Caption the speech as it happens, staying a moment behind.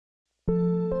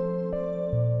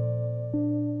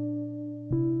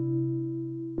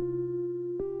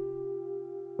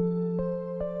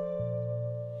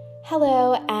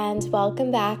Hello and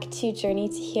welcome back to Journey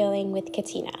to Healing with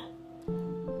Katina.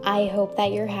 I hope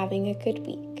that you're having a good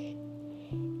week.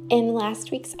 In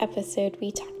last week's episode,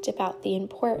 we talked about the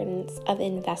importance of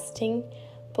investing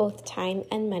both time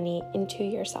and money into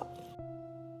yourself.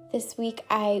 This week,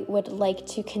 I would like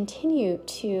to continue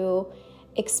to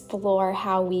explore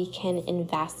how we can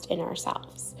invest in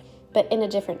ourselves, but in a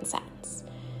different sense.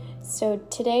 So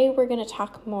today, we're going to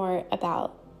talk more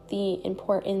about the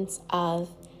importance of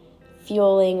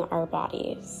fueling our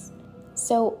bodies.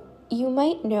 So you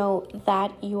might know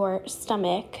that your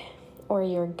stomach or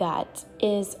your gut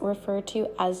is referred to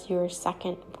as your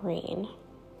second brain.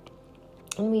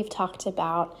 And we've talked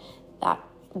about that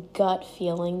gut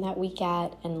feeling that we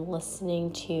get and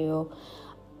listening to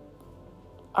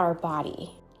our body.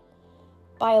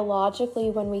 Biologically,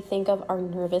 when we think of our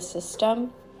nervous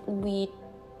system, we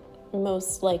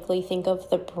most likely think of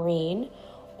the brain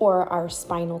or our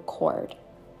spinal cord.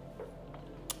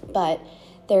 But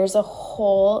there's a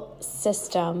whole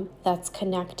system that's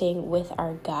connecting with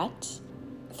our gut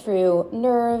through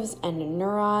nerves and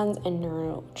neurons and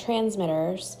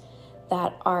neurotransmitters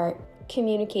that are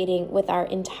communicating with our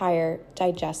entire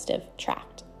digestive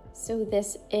tract. So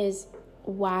this is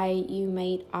why you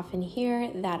might often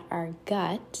hear that our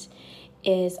gut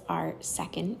is our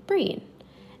second brain,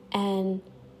 and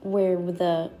where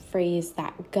the phrase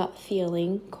that gut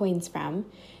feeling coins from.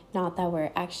 Not that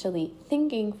we're actually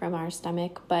thinking from our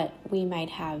stomach, but we might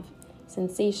have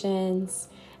sensations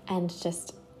and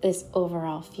just this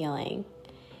overall feeling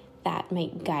that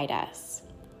might guide us.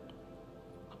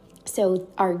 So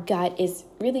our gut is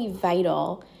really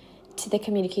vital to the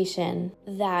communication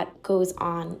that goes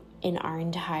on in our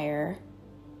entire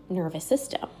nervous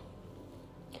system.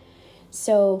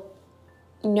 So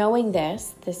knowing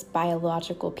this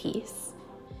biological piece,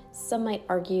 some might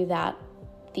argue that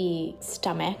the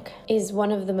stomach is one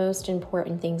of the most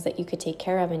important things that you could take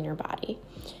care of in your body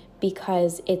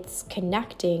because it's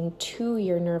connecting to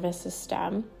your nervous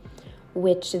system,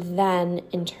 which then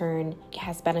in turn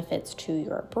has benefits to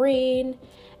your brain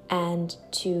and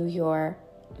to your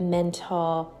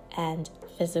mental and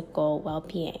physical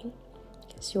well-being,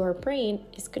 because your brain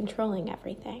is controlling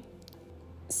everything.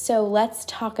 So let's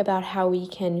talk about how we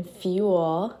can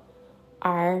fuel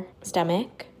our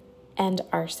stomach and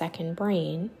our second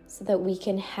brain so that we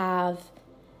can have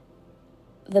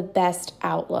the best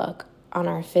outlook on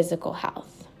our physical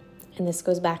health. And this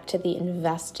goes back to the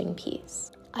investing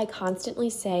piece. I constantly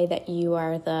say that you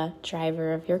are the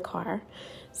driver of your car.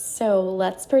 So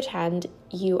let's pretend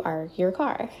you are your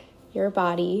car, your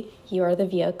body, you are the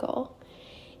vehicle.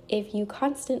 If you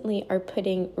constantly are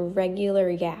putting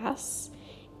regular gas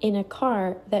in a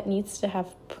car that needs to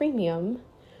have premium,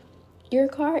 your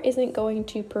car isn't going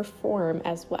to perform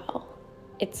as well.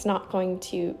 It's not going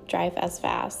to drive as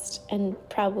fast and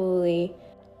probably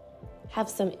have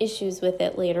some issues with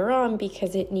it later on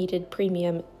because it needed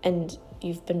premium and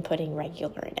you've been putting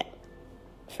regular in it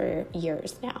for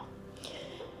years now.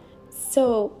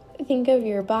 So think of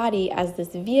your body as this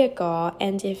vehicle,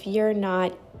 and if you're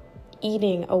not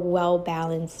eating a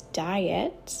well-balanced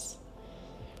diet,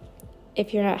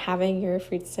 if you're not having your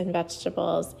fruits and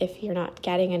vegetables, if you're not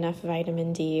getting enough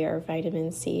vitamin D or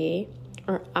vitamin C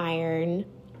or iron,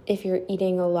 if you're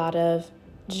eating a lot of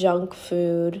junk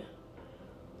food,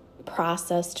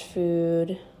 processed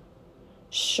food,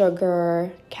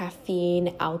 sugar,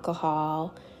 caffeine,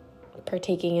 alcohol,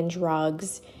 partaking in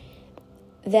drugs,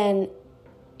 then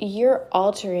you're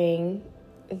altering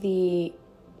the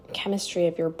chemistry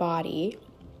of your body,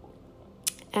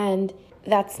 and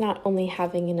that's not only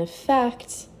having an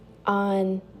effect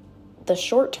on the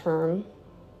short term,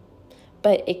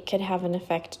 but it could have an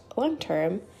effect long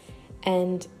term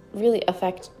and really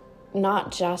affect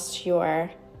not just your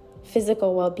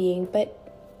physical well-being,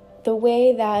 but the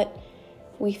way that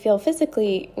we feel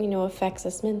physically, affects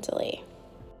us mentally.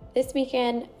 This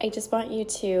weekend, I just want you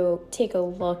to take a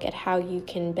look at how you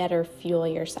can better fuel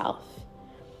yourself.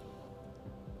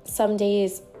 Some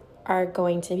days are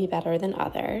going to be better than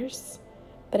others.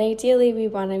 But ideally, we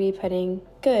want to be putting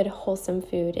good, wholesome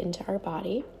food into our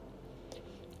body.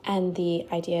 And the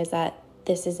idea is that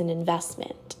this is an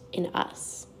investment in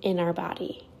us, in our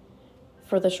body,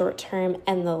 for the short term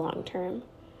and the long term.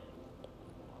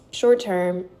 Short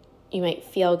term, you might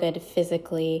feel good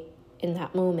physically in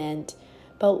that moment,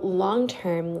 but long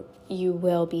term, you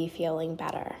will be feeling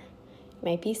better. You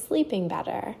might be sleeping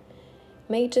better.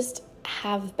 You might just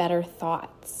have better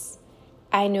thoughts.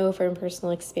 I know from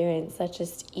personal experience that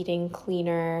just eating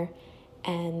cleaner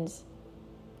and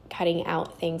cutting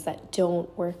out things that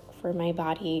don't work for my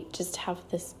body just have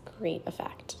this great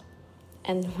effect.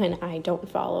 And when I don't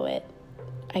follow it,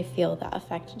 I feel the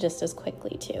effect just as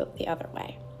quickly too, the other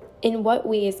way. In what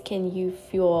ways can you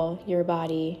fuel your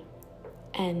body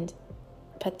and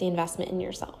put the investment in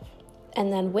yourself?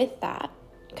 And then with that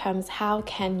comes, how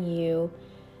can you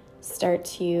start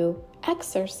to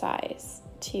exercise?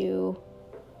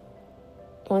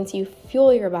 Once you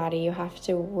fuel your body, you have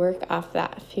to work off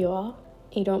that fuel.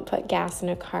 You don't put gas in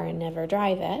a car and never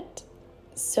drive it.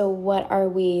 So what are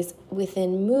ways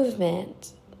within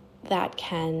movement that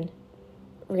can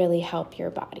really help your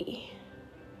body?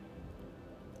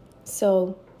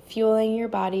 So fueling your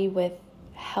body with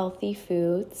healthy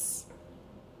foods,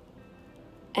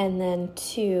 and then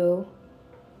 2,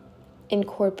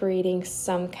 incorporating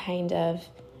some kind of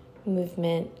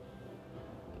movement.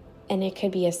 And it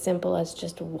could be as simple as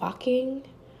just walking,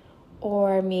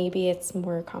 or maybe it's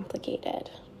more complicated.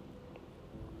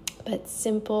 But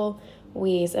simple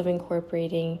ways of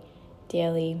incorporating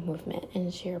daily movement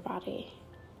into your body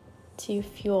to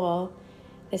fuel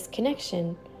this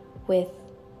connection with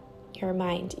your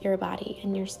mind, your body,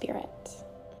 and your spirit.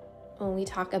 When we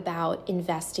talk about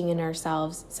investing in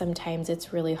ourselves, sometimes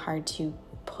it's really hard to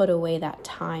put away that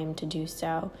time to do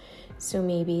so. So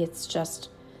maybe it's just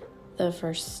the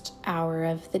first hour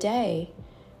of the day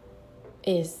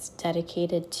is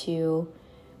dedicated to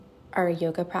our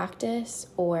yoga practice,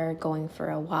 or going for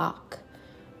a walk,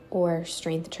 or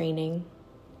strength training.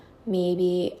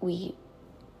 Maybe we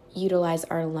utilize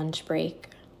our lunch break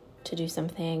to do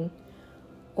something,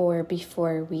 or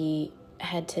before we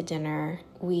head to dinner,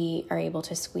 we are able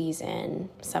to squeeze in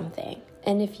something.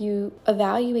 And if you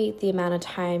evaluate the amount of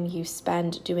time you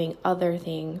spend doing other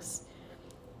things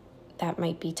that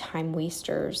might be time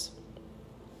wasters,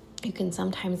 you can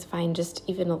sometimes find just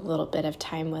even a little bit of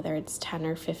time, whether it's 10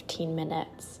 or 15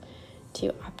 minutes,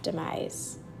 to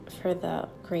optimize for the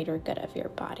greater good of your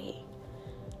body.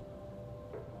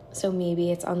 So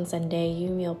maybe it's on Sunday you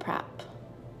meal prep,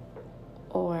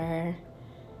 or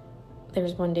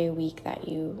there's one day a week that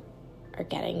you are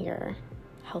getting your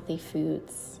healthy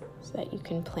foods so that you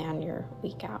can plan your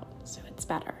week out so it's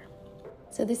better.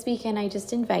 So this weekend, I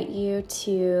just invite you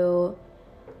to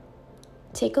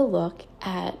take a look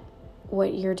at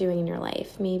what you're doing in your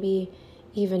life. Maybe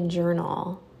even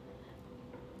journal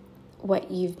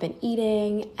what you've been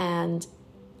eating and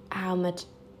how much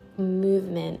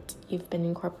movement you've been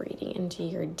incorporating into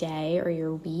your day or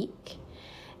your week,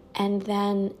 and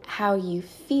then how you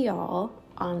feel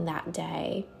on that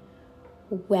day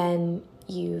when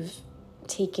you've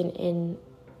taken in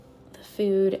the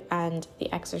food and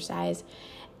the exercise,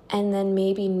 and then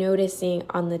maybe noticing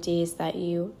on the days that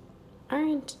you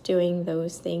aren't doing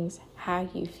those things how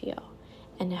you feel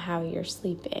and how you're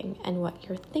sleeping and what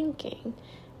you're thinking,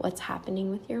 what's happening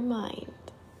with your mind.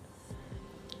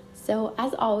 So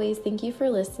as always, thank you for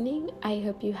listening. I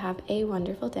hope you have a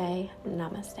wonderful day.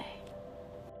 Namaste.